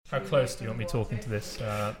How close do you want me talking to this?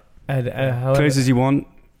 Close as you want.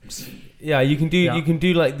 Yeah, you can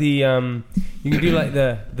do like the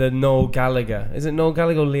the Noel Gallagher. Is it Noel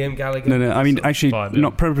Gallagher or Liam Gallagher? No. I mean, actually,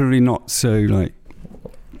 probably not so like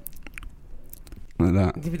that.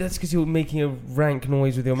 Yeah, but that's because you're making a rank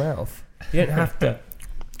noise with your mouth. You don't have to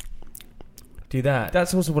do that.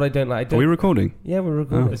 That's also what I don't like. Are we recording? Yeah, we're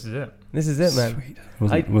recording. This is it. This is it, man.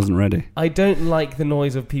 Sweet. Wasn't ready. I don't like the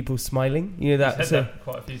noise of people smiling. You know that. I've said that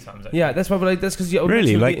quite a few times. Actually. Yeah, that's why. But that's because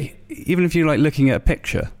really, like, even if you're like looking at a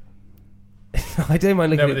picture. I don't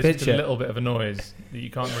mind looking at a picture. picture. A little bit of a noise that you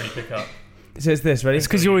can't really pick up. So it's this, ready? It's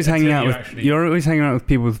because you're always hanging out with you're always hanging out with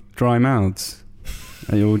people with dry mouths.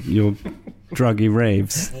 Your druggy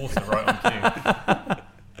raves. Water right on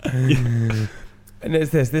cue. And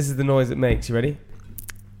it's this. This is the noise it makes. You ready?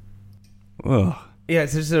 Ugh. Yeah,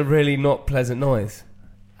 it's just a really not pleasant noise.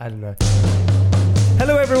 I don't know.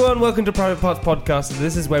 Hello everyone, welcome to Private Parts Podcast.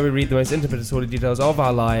 This is where we read the most intimate and sordid details of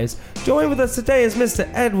our lives. Joined with us today is Mr.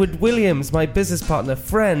 Edward Williams, my business partner,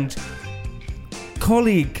 friend,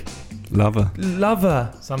 colleague, lover.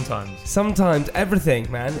 Sometimes, everything,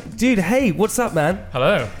 man. Dude, hey, what's up, man?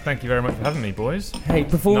 Hello, thank you very much for having me, boys. Hey,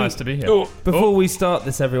 nice to be here. Before we start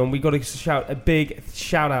this, everyone, we got to shout a big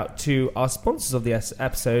shout out to our sponsors of the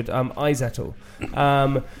episode, iZettle.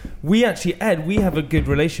 We actually, Ed, we have a good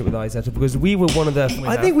relationship with iZettle because we were one of the.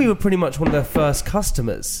 I think we were pretty much one of their first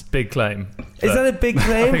customers. Big claim. Is that a big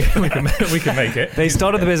claim? I think we can make it. They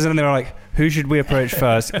started the business and they were like, "Who should we approach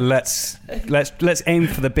first? Let's aim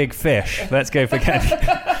for the big fish. Let's go for Candy."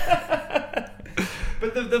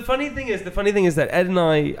 But the funny thing is that Ed and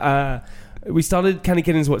I, we started Candy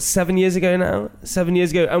Kittens 7 years ago now? 7 years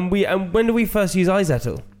ago, and when did we first use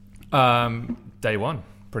iZettle? Day one,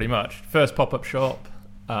 pretty much. First pop-up shop,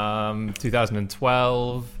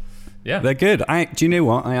 2012. Yeah, they're good. Do you know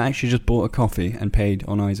what? I actually just bought a coffee and paid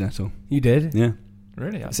on iZettle. You did? Yeah.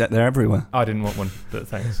 Really? They're everywhere. I didn't want one, but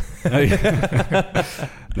thanks.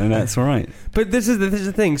 No, that's all right. But this is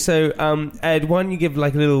the thing. So, Ed, why don't you give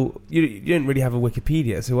like a little... You don't really have a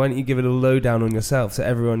Wikipedia, so why don't you give a little lowdown on yourself so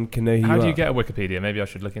everyone can know who you are? How do you get a Wikipedia? Maybe I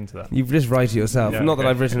should look into that. You've just write it yourself. Yeah, Not that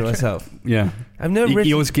I've written it myself. Yeah. I've never written...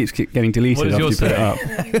 Yours keeps getting deleted after you put it up.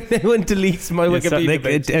 No one deletes my Wikipedia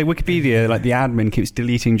page. Wikipedia, like the admin keeps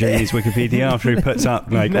deleting Jamie's Wikipedia after he puts up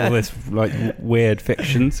like all this like weird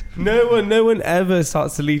fictions. No one ever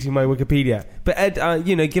starts deleting my Wikipedia. But Ed,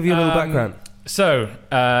 give you a little background. So,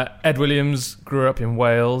 Ed Williams grew up in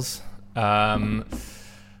Wales, went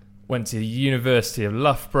to the University of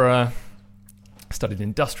Loughborough, studied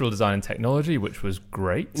industrial design and technology, which was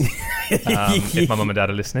great. If my mum and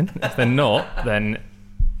dad are listening. If they're not, then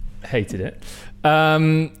hated it.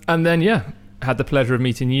 And then, had the pleasure of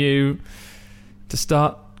meeting you to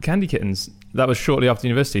start Candy Kittens. That was shortly after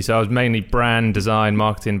university, so I was mainly brand, design,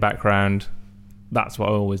 marketing background. That's what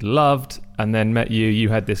I always loved. And then met you. You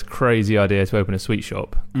had this crazy idea to open a sweet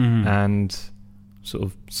shop, and sort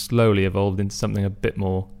of slowly evolved into something a bit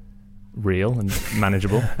more real and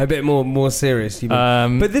manageable. A bit more serious.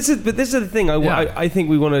 But this is the thing. I think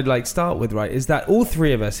we want to like start with, right? Is that all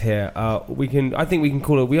three of us here? I think we can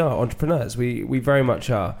call it. We are entrepreneurs. We very much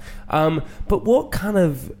are. But what kind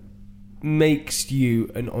of makes you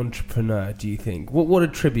an entrepreneur? Do you think? What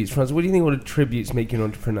attributes, Franz? What do you think? What attributes make you an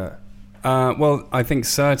entrepreneur? Well, I think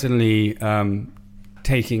certainly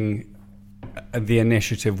taking the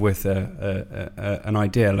initiative with an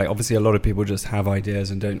idea. Like, obviously, a lot of people just have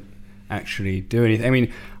ideas and don't actually do anything. I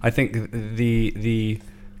mean, I think the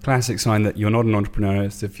classic sign that you're not an entrepreneur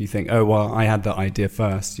is if you think, oh, well, I had that idea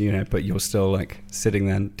first, but you're still like sitting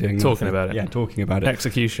there and doing talking nothing. about it. Yeah, talking about it.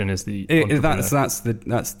 Execution is the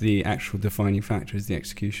that's the actual defining factor is the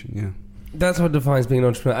execution. Yeah, that's what defines being an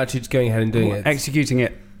entrepreneur. Actually, just going ahead and doing it, executing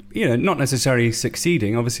it. Not necessarily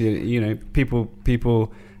succeeding. Obviously,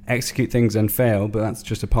 people execute things and fail, but that's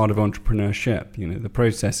just a part of entrepreneurship. The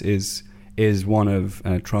process is one of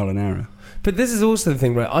trial and error. But this is also the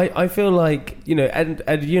thing, right? I feel like,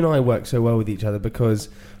 Ed, you and I work so well with each other because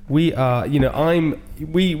we are,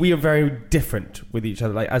 we are very different with each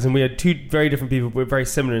other. Like, as in we are two very different people, but we're very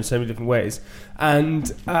similar in so many different ways.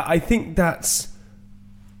 And I think that's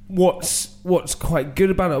what's quite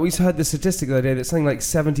good about it. We heard the statistic the other day that something like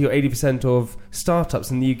 70 or 80% of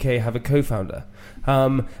startups in the UK have a co-founder.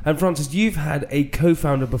 And Francis, you've had a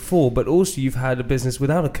co-founder before, but also you've had a business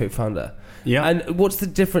without a co-founder. Yeah. And what's the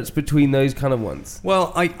difference between those kind of ones?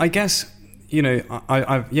 Well, I guess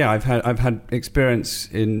I've had experience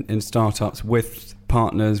in startups with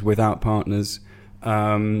partners, without partners.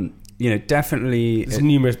 Definitely. There's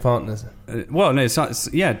numerous partners. well, no,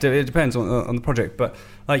 it depends on the project, but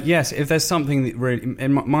like, yes, if there's something that really,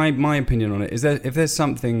 in my opinion on it is that if there's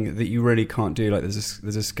something that you really can't do, like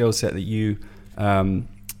there's a skill set that you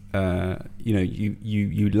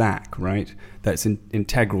you lack, right? That's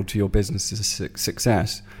integral to your business's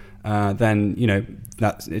success. Then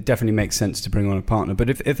it definitely makes sense to bring on a partner. But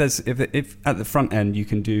if at the front end you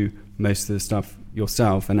can do most of the stuff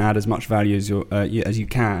yourself and add as much value as you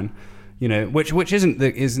can, which isn't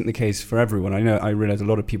the case for everyone. I realize a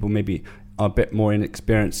lot of people maybe are a bit more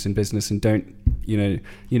inexperienced in business and don't,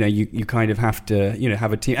 you kind of have to,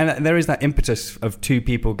 have a team, and there is that impetus of two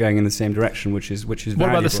people going in the same direction, which is What valuable.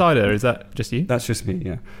 about the cider? Is that just you? That's just me,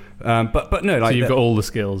 yeah. But no, like, so you've got all the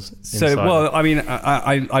skills. So well, I mean,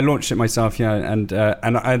 I launched it myself, but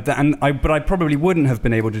I probably wouldn't have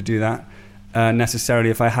been able to do that necessarily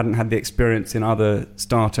if I hadn't had the experience in other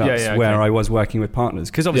startups where I was working with partners,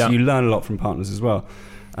 because obviously you learn a lot from partners as well.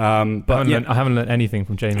 But I haven't learned anything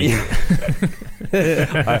from Jamie.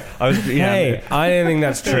 I don't think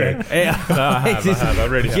that's true. I have. I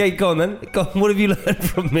really have. Yeah, go on then. What have you learned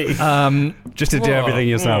from me? Just to do everything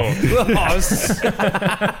yourself.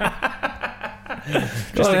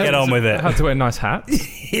 Just to get on with it. I had to wear a nice hat.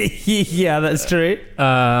 Yeah, that's true.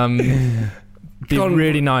 Be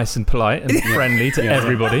really nice and polite and friendly to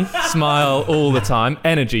everybody. Smile all the time.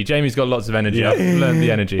 Energy. Jamie's got lots of energy. I've learned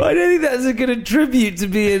the energy. I don't think that's a good attribute to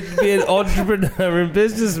be an entrepreneur and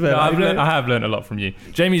businessman. No, I have learned a lot from you.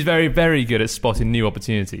 Jamie's very, very good at spotting new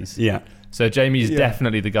opportunities. Yeah. So Jamie's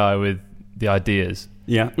definitely the guy with the ideas.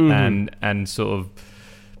 Yeah. And sort of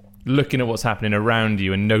looking at what's happening around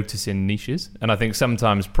you and noticing niches. And I think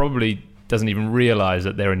sometimes probably doesn't even realize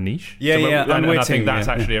that they're a niche. And I think that's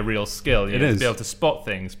actually a real skill, to be able to spot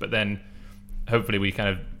things, but then hopefully we kind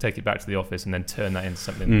of take it back to the office and then turn that into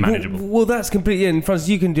something manageable. Well, that's completely. And Francis,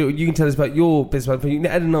 you can tell us about your business.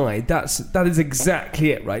 Ed and I, that is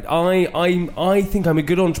exactly it, right? I think I'm a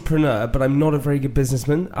good entrepreneur, but I'm not a very good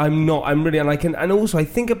businessman. I'm really, and also I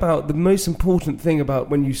think about the most important thing about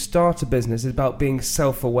when you start a business is about being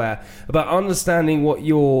self-aware, about understanding what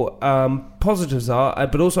your positives are,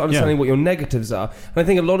 but also understanding what your negatives are. And I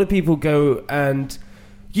think a lot of people go and,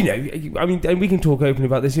 and we can talk openly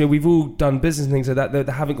about this. We've all done business and things like that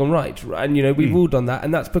haven't gone right, and we've all done that,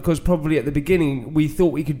 and that's because probably at the beginning we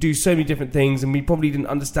thought we could do so many different things, and we probably didn't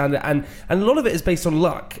understand it, and a lot of it is based on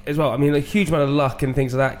luck as well. I mean, a huge amount of luck and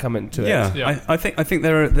things like that come into it. Yeah. I think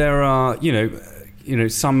there are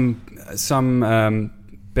some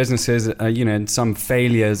businesses, and some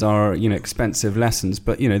failures are, expensive lessons,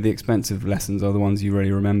 but the expensive lessons are the ones you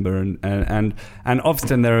really remember, and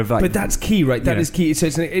often there are but that's key, right? That is key. So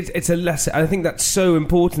it's a lesson. I think that's so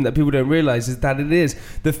important that people don't realize is that it is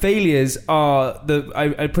the failures are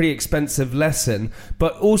a pretty expensive lesson,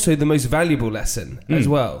 but also the most valuable lesson as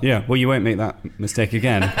well. Yeah, well, you won't make that mistake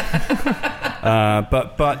again.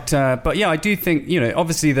 But yeah, I do think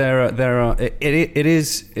obviously there are it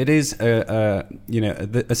is a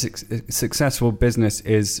successful business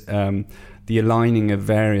is the aligning of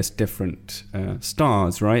various different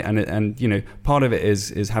stars, right? And part of it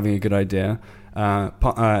is having a good idea.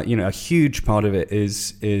 A huge part of it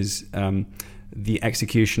is the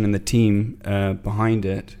execution and the team behind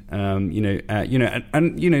it.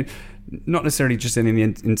 Not necessarily just in the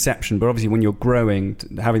inception, but obviously when you're growing,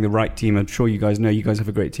 having the right team. I'm sure you guys know, you guys have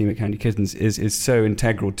a great team at Candy Kittens, is so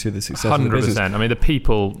integral to the success 100%. Of the business. 100%. I mean, the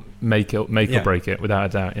people make or break it, without a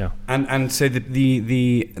doubt. Yeah. And so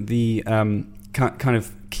the kind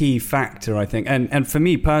of key factor, I think, and for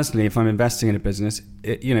me personally, if I'm investing in a business,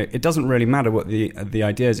 it doesn't really matter what the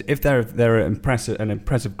idea is. If they're an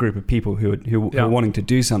impressive group of people who are wanting to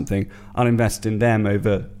do something, I'll invest in them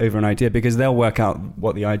over an idea, because they'll work out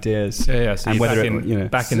what the idea is. Yeah. So and whether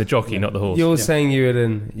back in the jockey, not the horse. You're saying you'd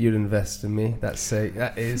invest in me. That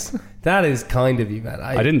is kind of you, man.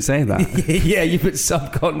 I didn't say that. Yeah, you put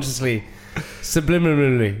subconsciously.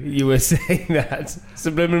 Subliminally, you were saying that.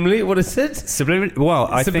 Subliminally, what is it? Well,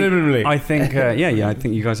 I subliminally. think I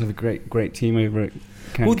think you guys have a great team over at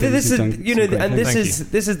Candy Well, Kittens.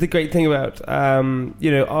 This is the great thing about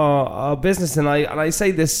our business, and I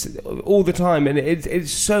say this all the time, and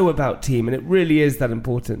it's so about team, and it really is that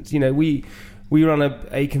important. We run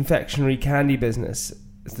a confectionery candy business.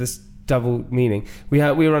 It's this double meaning. We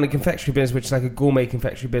run a confectionery business, which is like a gourmet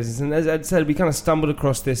confectionery business, and as I said, we kind of stumbled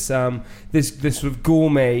across this this sort of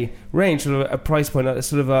gourmet range, sort of a price point, a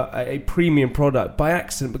sort of a premium product by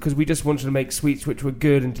accident, because we just wanted to make sweets which were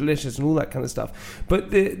good and delicious and all that kind of stuff.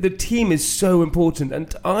 But the team is so important,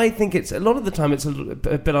 and I think it's a lot of the time it's a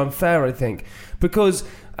bit unfair, I think, because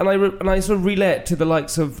and I sort of relay it to the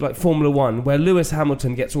likes of like Formula One, where Lewis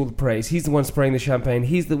Hamilton gets all the praise. He's the one spraying the champagne.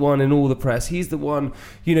 He's the one in all the press. He's the one,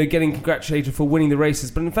 getting congratulated for winning the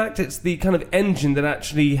races. But in fact, it's the kind of engine that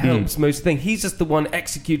actually helps most things. He's just the one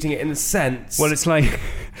executing it in a sense. Well,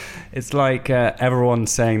 it's like everyone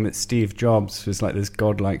saying that Steve Jobs was like this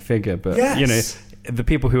godlike figure, but the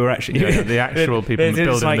people who are actually the actual people building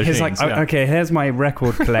the machines. It's like, okay, here's my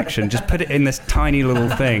record collection. Just put it in this tiny little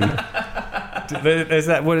thing. There's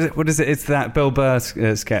that. What is it? It's that Bill Burr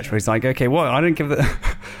sketch where he's like, okay, well, I don't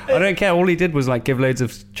care. All he did was like give loads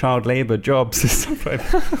of child labour jobs and stuff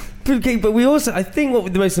like that. Okay, but we also, I think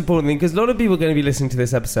what the most important thing, because a lot of people are going to be listening to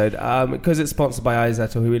this episode, because it's sponsored by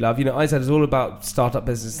iZettle, who we love. iZettle is all about startup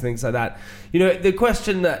business, things like that. The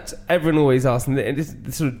question that everyone always asks, and it's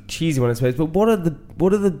the sort of cheesy one, I suppose, but what are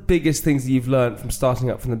the biggest things that you've learned from starting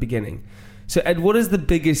up from the beginning? So, Ed, what is the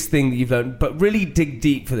biggest thing that you've learned? But really dig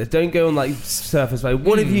deep for this. Don't go on like surface value.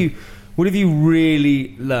 What have you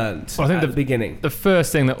really learned at the beginning? The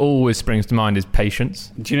first thing that always springs to mind is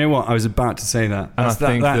patience. Do you know what? I was about to say that. And I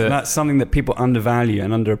think that's something that people undervalue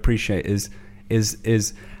and underappreciate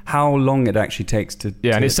is how long it actually takes to.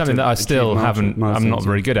 Yeah, and it's something that I still haven't. I'm not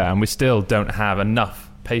very good at, and we still don't have enough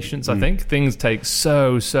patience. I think things take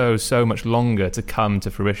so much longer to come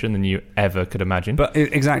to fruition than you ever could imagine. But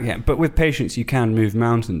exactly, but with patience you can move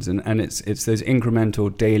mountains, and it's those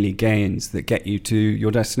incremental daily gains that get you to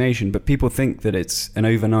your destination. But people think that it's an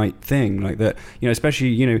overnight thing, like that.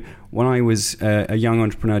 Especially when I was a young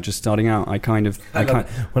entrepreneur just starting out,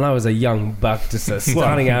 when I was a young buck just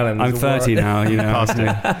starting out, and I'm 30 now.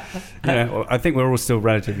 I think we're all still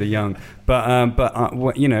relatively young, but in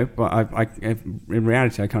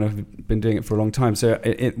reality, I kind of been doing it for a long time. So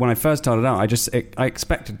when I first started out, I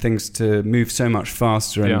expected things to move so much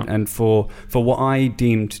faster, and for what I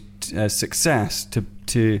deemed success to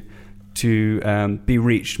be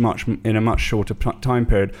reached in a much shorter time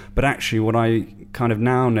period. But actually, what I kind of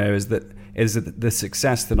now know is that the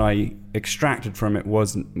success that I extracted from it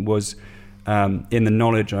was in the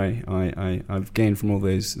knowledge I've gained from all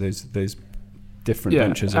those different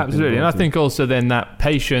ventures. Absolutely, and I think also then that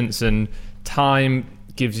patience and time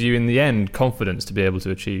gives you in the end confidence to be able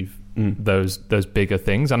to achieve those bigger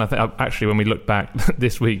things. And I think actually when we look back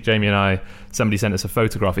this week, Jamie and I, somebody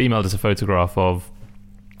emailed us a photograph of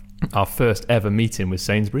our first ever meeting with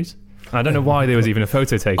Sainsbury's. And I don't know why there was even a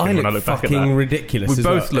photo taken when I look back at that. Fucking ridiculous. We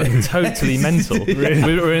both look totally mental. Really?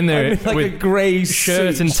 We were in there like with a grey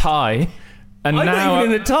shirt and tie. And I'm not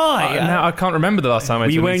even in a tie. Now I can't remember the last time I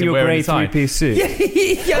were you wearing your grey three-piece suit?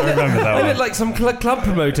 Yeah, I remember that. I looked like some club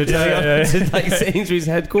promoter to like Sainsbury's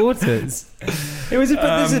headquarters. It was,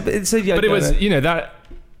 but it was, that.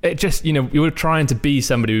 It just, we were trying to be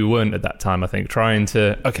somebody we weren't at that time, I think. Trying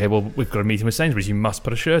to, okay, well, we've got a meeting with Sainsbury's. You must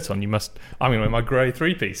put a shirt on. I'm going to wear my grey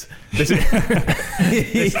three-piece.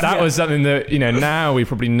 That was something that, now we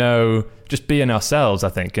probably know, just being ourselves, I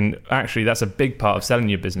think. And actually, that's a big part of selling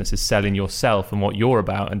your business, is selling yourself and what you're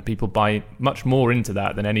about. And people buy much more into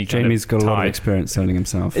that than any kind Jamie's of got a lot of experience selling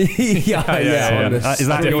himself. Yeah. Is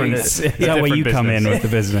that where you come in with the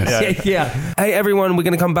business? Yeah. Hey, everyone, we're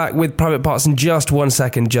going to come back with Private Parts in just 1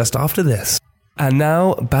 second, just after this. And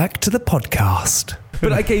now, back to the podcast.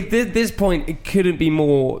 But okay, this point, it couldn't be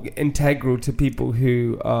more integral to people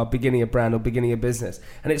who are beginning a brand or beginning a business.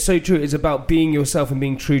 And it's so true. It's about being yourself and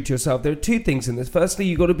being true to yourself. There are two things in this. Firstly,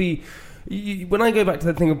 you got to be... when I go back to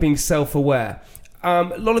the thing of being self-aware... a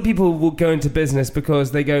lot of people will go into business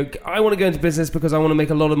because they go, I want to go into business because I want to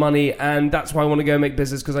make a lot of money, and that's why I want to go make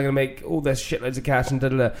business, because I'm going to make all this shitloads of cash and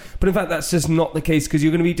da-da-da. But in fact, that's just not the case, because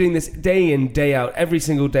you're going to be doing this day in, day out, every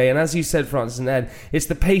single day. And as you said, Francis and Ed, it's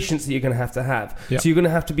the patience that you're going to have. Yeah. So you're going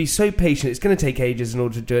to have to be so patient. It's going to take ages in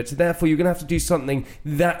order to do it. So therefore, you're going to have to do something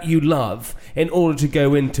that you love in order to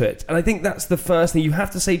go into it. And I think that's the first thing. You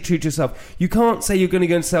have to stay true to yourself. You can't say you're going to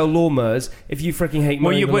go and sell lawnmowers if you freaking hate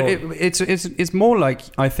mowing the lawn. It's more like,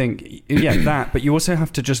 I think, that, but you also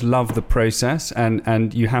have to just love the process,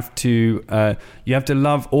 and you have to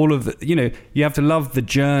love all of the, you have to love the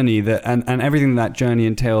journey that and everything that journey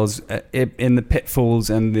entails, in the pitfalls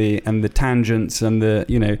and the tangents and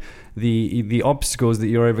the obstacles that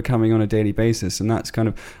you're overcoming on a daily basis. And that's kind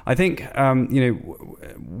of, I think,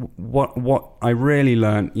 what I really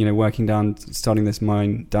learned, starting this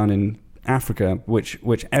mine down in Africa, which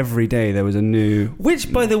every day there was a new...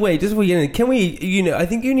 Which, by the way, just before you get in, can we, I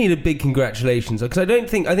think you need a big congratulations, because I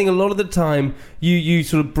think a lot of the time you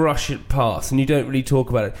sort of brush it past and you don't really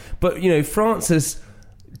talk about it. But, Francis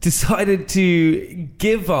decided to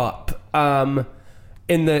give up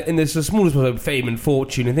in the sort of smallest world of fame and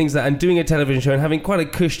fortune and things like that, and doing a television show and having quite a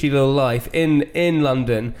cushy little life in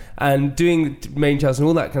London and doing main Chelsea and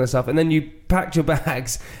all that kind of stuff, and then you packed your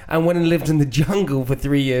bags and went and lived in the jungle for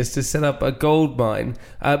 3 years to set up a gold mine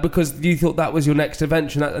because you thought that was your next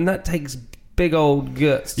adventure, and that takes big old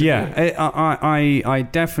guts. I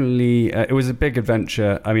definitely. It was a big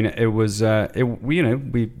adventure. I mean, it was.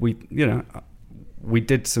 We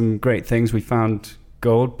did some great things. We found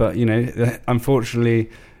gold, but unfortunately,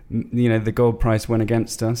 the gold price went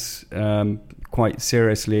against us quite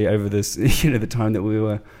seriously over this. The time that we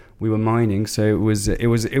were mining. So it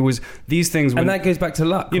was these things. And that goes back to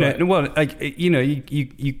luck. Well,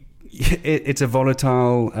 it's a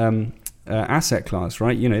volatile. Asset class,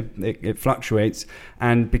 right? It fluctuates,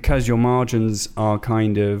 and because your margins are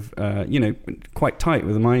kind of quite tight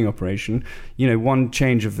with a mining operation, one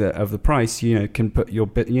change of the price can put you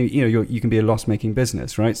can be a loss-making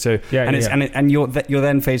business, right? So and you're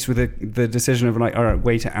then faced with the decision of like, all right,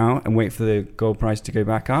 wait it out and wait for the gold price to go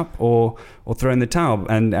back up, or throw in the towel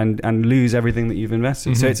and lose everything that you've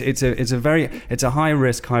invested. Mm-hmm. So it's a high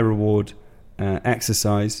risk, high reward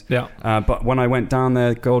exercise. But when I went down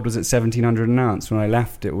there, gold was at 1,700 an ounce. When I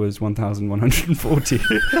left, it was 1,140.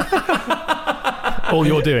 All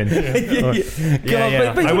you're doing. But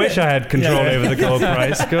I wish I had control over the gold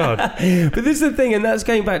price. God. But this is the thing, and that's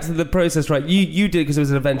going back to the process, right? You did it because it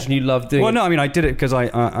was an adventure and you loved doing it. Well, no, I mean, I did it because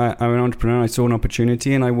I'm an entrepreneur. I saw an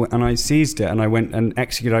opportunity and I seized it, and I went and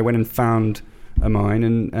executed. I went and found a mine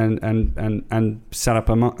and set up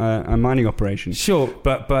a mining operation. Sure,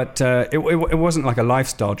 but it wasn't like a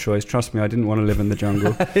lifestyle choice. Trust me, I didn't want to live in the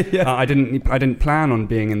jungle. I didn't plan on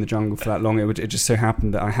being in the jungle for that long. It just so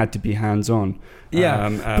happened that I had to be hands on.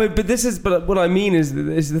 But what I mean is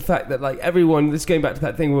the fact that like everyone, this is going back to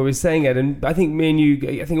that thing where we're saying it, and I think me and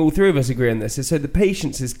you, I think all three of us agree on this. So the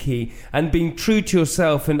patience is key, and being true to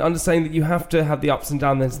yourself and understanding that you have to have the ups and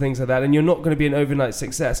downs and things like that, and you're not going to be an overnight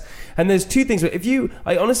success. And there's two things.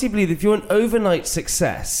 I honestly believe that if you're an overnight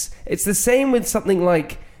success, it's the same with something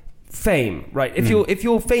like fame, right? If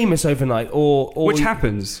you're famous overnight, or which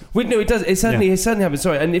happens. No, it does. It certainly happens.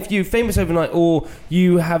 Sorry, and if you're famous overnight, or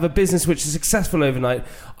you have a business which is successful overnight,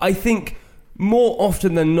 I think more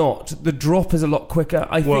often than not, the drop is a lot quicker.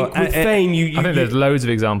 I think with fame, I think there's loads of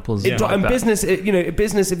examples. And business,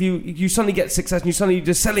 business. If you suddenly get success and you suddenly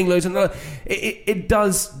just selling loads, and it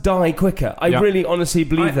does die quicker. I really honestly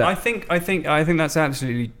believe that. I think that's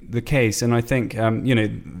absolutely the case, and I think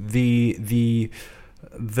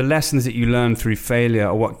the lessons that you learn through failure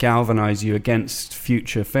are what galvanize you against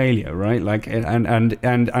future failure, right? Like, and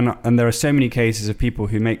there are so many cases of people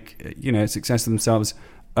who make success of themselves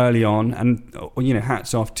early on, and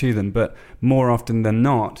hats off to them, but more often than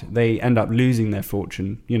not they end up losing their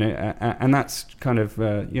fortune, and that's kind of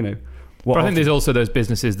what. But I think there's also those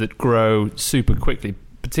businesses that grow super quickly,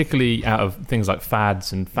 particularly out of things like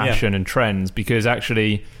fads and fashion and trends, because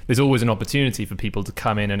actually there's always an opportunity for people to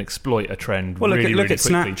come in and exploit a trend. Well, look at quickly.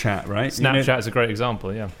 Snapchat, right? Snapchat is a great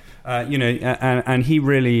example, yeah. And he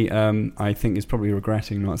really, I think, is probably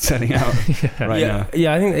regretting not selling out now.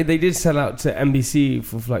 Yeah, I think they did sell out to NBC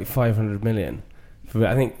for like 500 million.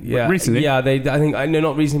 I think, recently. Yeah,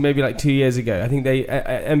 not recently. Maybe like 2 years ago. I think they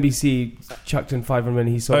NBC chucked in 500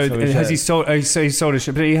 million. He sold. Has he sold? So he sold his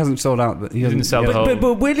share, but he hasn't sold out. But he didn't sell the whole.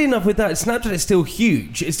 But weirdly enough, with that, Snapchat is still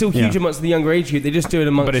huge. It's still huge amongst the younger age group. They just do it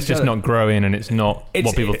amongst. But it's just not growing, and it's not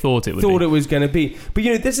what people thought it would. Thought it was going to be. But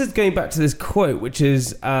this is going back to this quote, which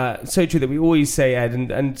is so true that we always say, Ed,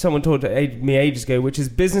 and someone told me ages ago, which is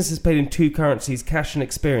business is paid in two currencies: cash and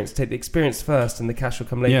experience. Take the experience first, and the cash will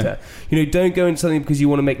come later. Don't go into something because you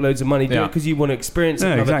want to make loads of money. Do it because you want to experience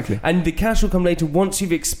it. Exactly. And the cash will come later once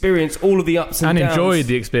you've experienced all of the ups and downs. Enjoyed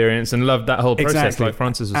the experience and loved that whole process, like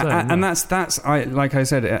Francis was saying. And that's like I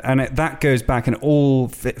said, and that goes back and all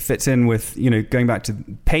fits in with going back to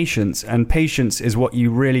patience. And patience is what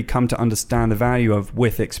you really come to understand the value of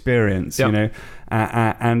with experience.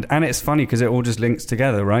 And it's funny because it all just links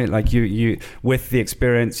together, right? Like you with the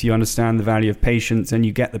experience, you understand the value of patience, and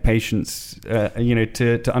you get the patience,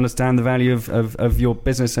 to understand the value of your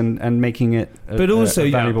business and making it a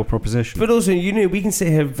valuable proposition. But also, we can sit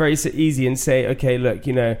here very easy and say, okay, look,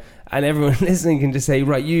 and everyone listening can just say,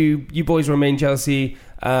 right, you boys remain Chelsea.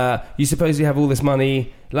 You supposedly have all this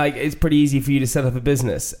money. Like, it's pretty easy for you to set up a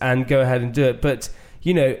business and go ahead and do it. But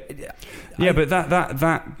You know, Yeah, but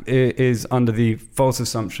that is under the false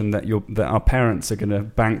assumption that our parents are going to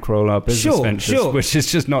bankroll our business ventures, which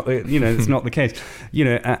is just not it's not the case.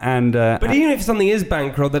 But even if something is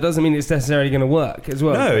bankrolled, that doesn't mean it's necessarily going to work as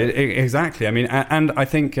well. No, exactly. I mean, and I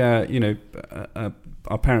think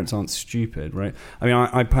our parents aren't stupid, right? I mean,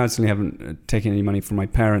 I personally haven't taken any money from my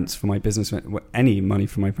parents for my business, any money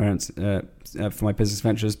from my parents for my business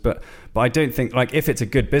ventures, but I don't think, like, if it's a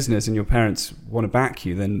good business and your parents want to back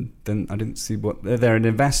you, then I didn't see what they're an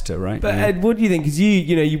investor, right? But Ed, what do you think? Because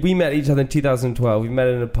we met each other in 2012. We met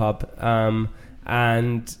in a pub,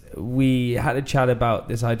 and we had a chat about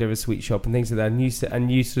this idea of a sweet shop and things like that.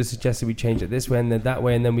 And you sort of suggested we change it this way and then that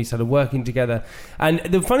way, and then we started working together. And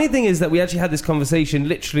the funny thing is that we actually had this conversation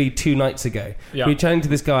literally 2 nights ago. Yeah. We were chatting to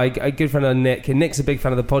this guy, a good friend of Nick, and Nick's a big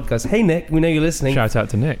fan of the podcast. Hey Nick, we know you're listening. Shout out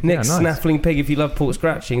to Nick. Nick, Snaffling Pig. If you love pork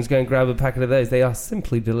scratchings, go and grab a packet of those. They are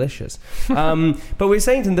simply delicious. But we're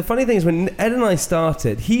saying to him, the funny thing is when Ed and I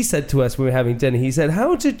started, he said to us when we were having dinner, he said,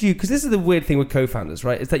 how did you, because this is the weird thing with co-founders,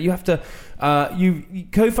 right? Is that you have to,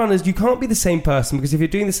 co-founders, you can't be the same person, because if you're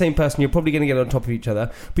doing the same person, you're probably going to get on top of each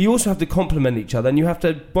other, but you also have to complement each other, and you have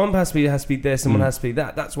to, one has to be this and one has to be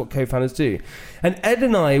that. That's what co-founders do. And Ed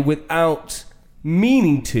and I, without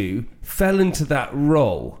meaning to, fell into that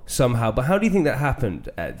role somehow. But how do you think that happened,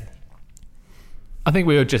 Ed? I think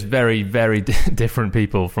we were just very, very different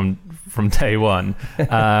people from day one.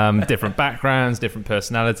 Different backgrounds, different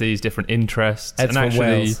personalities, different interests. Ed's from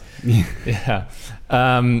Wales. Yeah.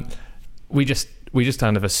 We just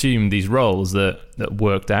kind of assumed these roles that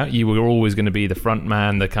worked out. You were always going to be the front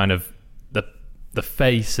man, the kind of the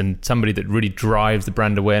face, and somebody that really drives the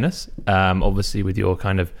brand awareness. Obviously, with your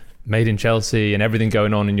kind of Made in Chelsea and everything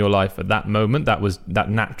going on in your life at that moment, that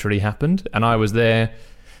naturally happened. And I was there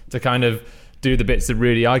to kind of do the bits that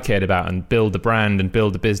really I cared about and build the brand and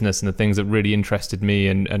build the business and the things that really interested me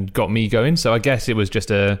and got me going. So I guess it was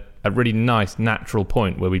just a really nice, natural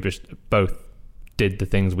point where we just both did the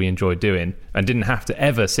things we enjoyed doing and didn't have to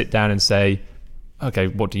ever sit down and say, okay,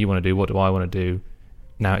 what do you want to do? What do I want to do?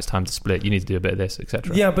 Now it's time to split. You need to do a bit of this,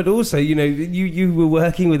 etc. Yeah, but also, you were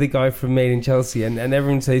working with a guy from Made in Chelsea, and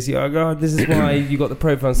everyone says, oh God, this is why you got the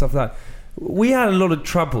profile and stuff like that. We had a lot of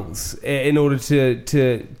troubles in order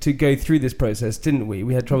to go through this process, didn't we?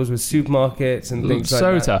 We had troubles with supermarkets and things like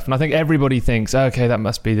that. So tough. And I think everybody thinks, okay, that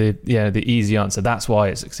must be the easy answer. That's why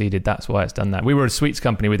it succeeded. That's why it's done that. We were a sweets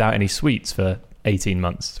company without any sweets for 18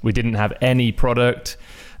 months. We didn't have any product,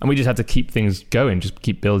 and we just had to keep things going, just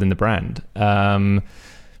keep building the brand.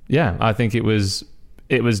 I think it was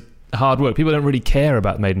hard work. People don't really care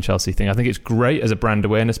about the Made in Chelsea thing. I think it's great as a brand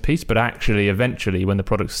awareness piece, but actually, eventually, when the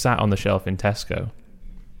product sat on the shelf in Tesco,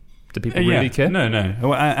 do people really care? No.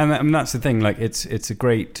 Well, and that's the thing. Like, it's a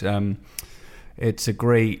great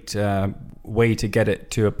way to get it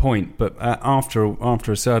to a point, but after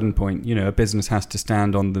a certain point, a business has to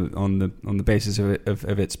stand on the basis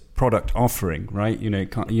of its product offering, right?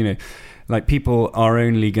 Like, people are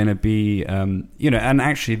only going to be, and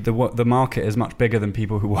actually the market is much bigger than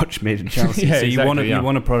people who watch Made in Chelsea. Yeah, so exactly, you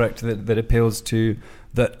want a product that appeals to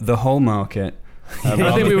the whole market. I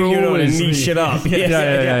think we were always niche it up.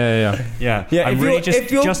 Yeah. I really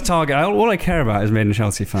just target. All I care about is Made in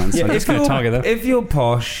Chelsea fans. So I'm just going to target that. If you're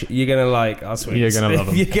posh, you're going to like us. You're going to love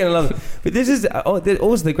them. You're going to love them. But this is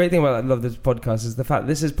also the great thing about I love this podcast is the fact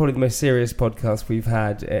this is probably the most serious podcast we've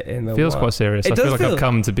had in the. Feels while. Quite serious. I feel like I've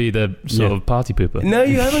come to be the sort of party pooper. No,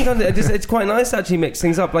 you haven't come to. It's quite nice to actually mix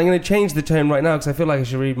things up. I'm going to change the tone right now because I feel like I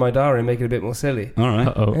should read my diary and make it a bit more silly. All right.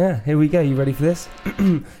 Uh-oh. Yeah. Here we go. You ready for this?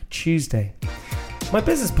 Tuesday. My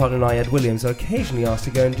business partner and I, Ed Williams, are occasionally asked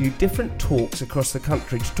to go and do different talks across the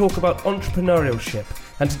country to talk about entrepreneurship.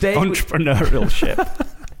 And today... Entrepreneurship.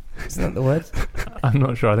 Isn't that the word? I'm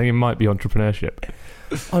not sure. I think it might be entrepreneurship.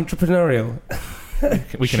 Entrepreneurial.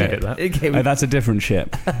 We can edit that. Okay, that's a different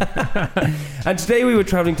ship. And today we were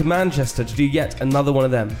travelling to Manchester to do yet another one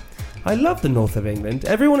of them. I love the north of England.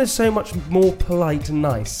 Everyone is so much more polite and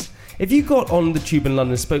nice. If you got on the tube in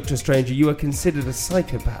London and spoke to a stranger, you are considered a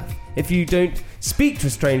psychopath. If you don't speak to a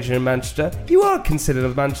stranger in Manchester, you are considered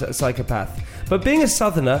a psychopath. But being a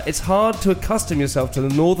southerner, it's hard to accustom yourself to the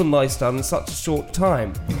northern lifestyle in such a short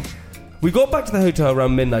time. We got back to the hotel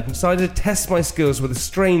around midnight and decided to test my skills with a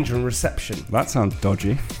stranger in reception. That sounds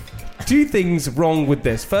dodgy. 2 things wrong with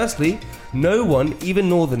this. Firstly, no one, even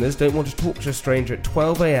northerners, don't want to talk to a stranger at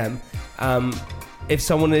 12 a.m. If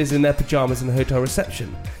someone is in their pyjamas in the hotel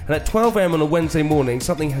reception. And at 12 a.m. on a Wednesday morning,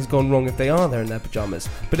 something has gone wrong if they are there in their pyjamas.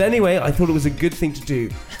 But anyway, I thought it was a good thing to do.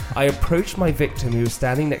 I approached my victim, who was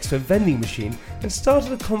standing next to a vending machine, and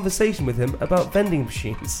started a conversation with him about vending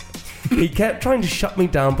machines. He kept trying to shut me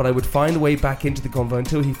down, but I would find a way back into the convo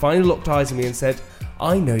until he finally locked eyes on me and said,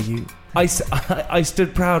 "I know you." I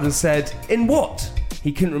stood proud and said, "In what?"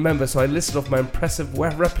 He couldn't remember, so I listed off my impressive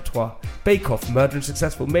repertoire. Bake Off, Murder and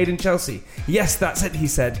Successful, Made in Chelsea. "Yes, that's it," he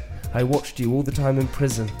said. "I watched you all the time in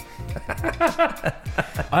prison."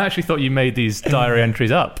 I actually thought you made these diary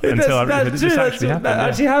entries up until I realized this actually happened. That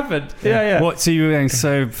actually happened. Yeah. What? So you were going,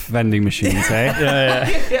 so vending machines, eh?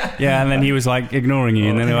 Yeah. Yeah, and then he was like ignoring you,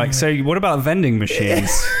 and then they're like, so what about vending machines,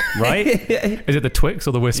 right? Is it the Twix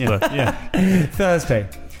or the Whisper? Yeah. Thursday.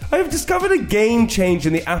 I have discovered a game change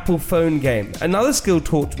in the Apple phone game. Another skill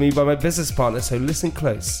taught to me by my business partner, so listen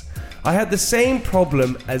close. I had the same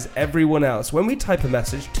problem as everyone else. When we type a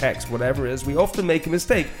message, text, whatever it is, we often make a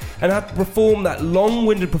mistake and have to perform that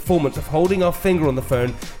long-winded performance of holding our finger on the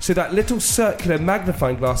phone so that little circular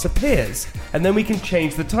magnifying glass appears, and then we can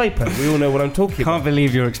change the typo. We all know what I'm talking about. Can't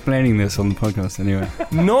believe you're explaining this on the podcast anyway.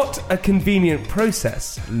 Not a convenient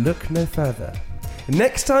process. Look no further.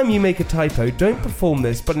 Next time you make a typo, don't perform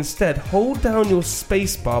this, but instead hold down your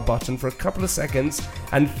spacebar button for a couple of seconds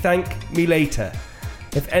and thank me later.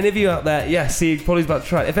 If any of you out there, see, Polly's about to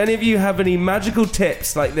try it. If any of you have any magical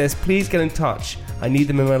tips like this, please get in touch. I need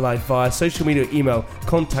them in my life via social media or email,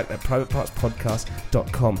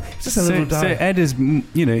 contact@privatepartspodcast.com. It's just a little So diary. Ed is,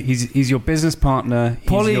 he's your business partner.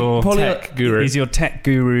 He's your tech guru. He's your tech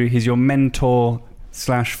guru. He's your mentor /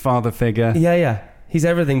 father figure. Yeah. He's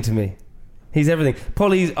everything to me. He's everything.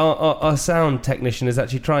 Polly's our sound technician is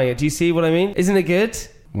actually trying it. Do you see what I mean? Isn't it good?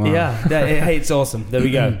 Wow. Yeah. Hey, it's awesome. There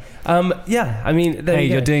we go. There we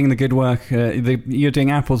You're go. doing the good work. You're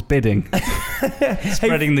doing Apple's bidding.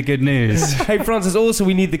 Spreading the good news. Hey, Francis, also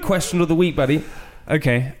we need the question of the week, buddy.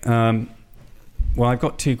 Okay. Well, I've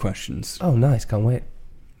got 2 questions. Oh, nice. Can't wait.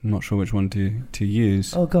 I'm not sure which one to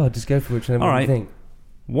use. Oh, God, just go for whichever All you right. think.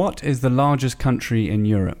 What is the largest country in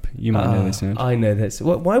Europe? You might know this, Ed. I know this.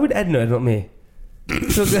 Why would Ed know it, not me?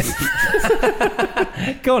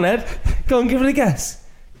 Go on, Ed. Go on, give it a guess.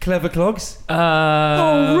 Clever clogs.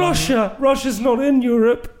 Russia. Russia's not in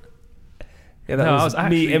Europe. Yeah, that was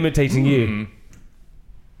me imitating you.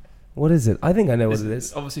 What is it? I think I know what it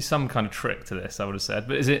is. Obviously some kind of trick to this, I would have said.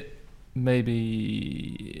 But is it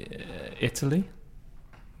maybe Italy?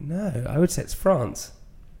 No, I would say it's France.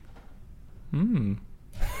 Whose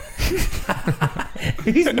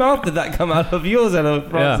mouth did that come out of? Yours and of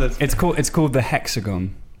Francis? Yeah. It's called the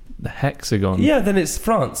hexagon. The hexagon. Yeah, then it's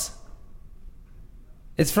France.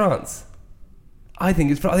 It's France. I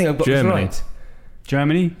think I've got Germany. this right.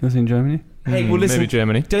 Germany? That's in Germany. Hey, well, listen. Maybe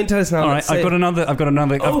Germany. Don't tell us now. All right, I've got another. Oh, we've got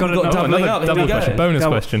doubling up. Here we Double go. question. Bonus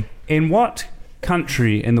question. In what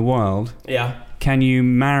country in the world Yeah. can you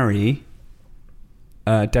marry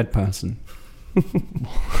a dead person?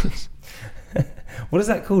 What is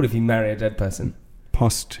that called if you marry a dead person?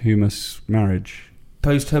 Posthumous marriage.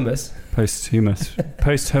 Post-hummus. Posthumous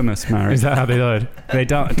marriage. Is that how they died? They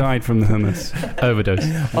died from the hummus. Overdose.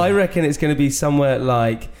 I reckon it's going to be somewhere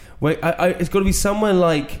like... it's got to be somewhere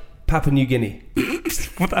like Papua New Guinea.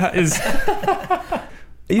 What that is? I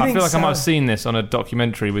feel like I might have seen this on a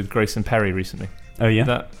documentary with Grayson Perry recently. Oh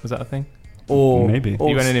yeah. Was that a thing? Or maybe. Or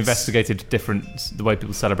He went and investigated the way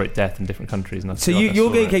people celebrate death in different countries. And So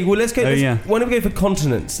you're going... Okay, well, let's go... Why don't we go for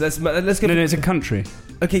continents? Let's go... No, it's a country.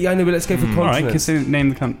 Okay, yeah, I know, but let's go for All right, continents. name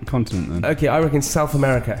the continent then. Okay, I reckon South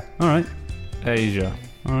America. All right. Asia.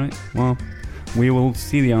 All right. Well, we will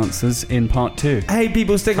see the answers in part 2. Hey,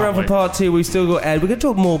 people, stick Can't around for wait. part 2. We've still got Ed. We're going to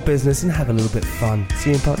talk more business and have a little bit of fun. See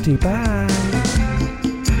you in part 2. Bye.